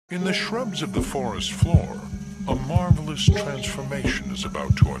In the shrubs of the forest floor, a marvelous transformation is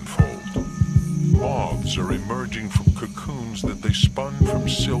about to unfold. Moths are emerging from cocoons that they spun from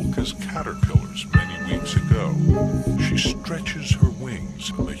silk as caterpillars many weeks ago. She stretches her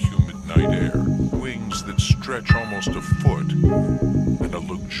wings in the humid night air, wings that stretch almost a foot, and a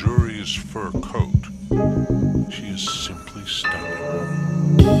luxurious fur coat. She is simply stunning.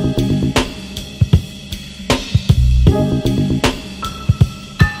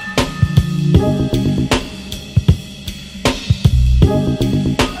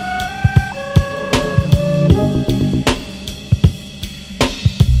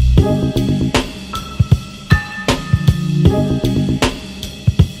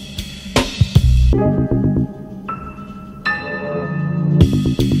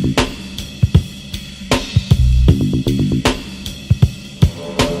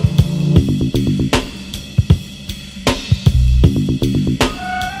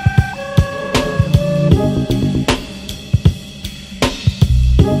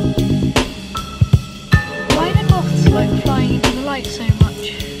 So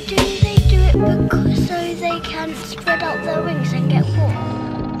much. Do they do it because so they can spread out their wings and get warm?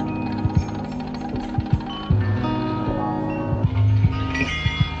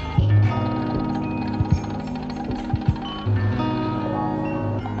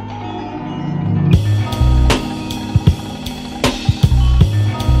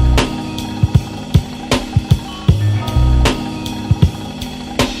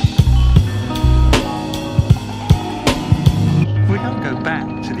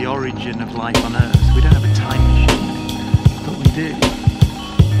 The origin of life on Earth. We don't have a time machine, but we do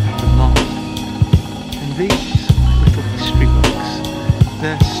have the Moth. And these, like little history books,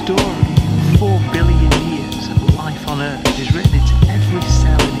 their story of 4 billion years of life on Earth is written into every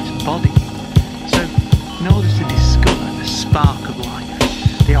cell in its body. So, in order to discover the spark of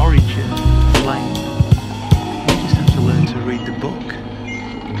life, the origin of the flame, we just have to learn to read the book.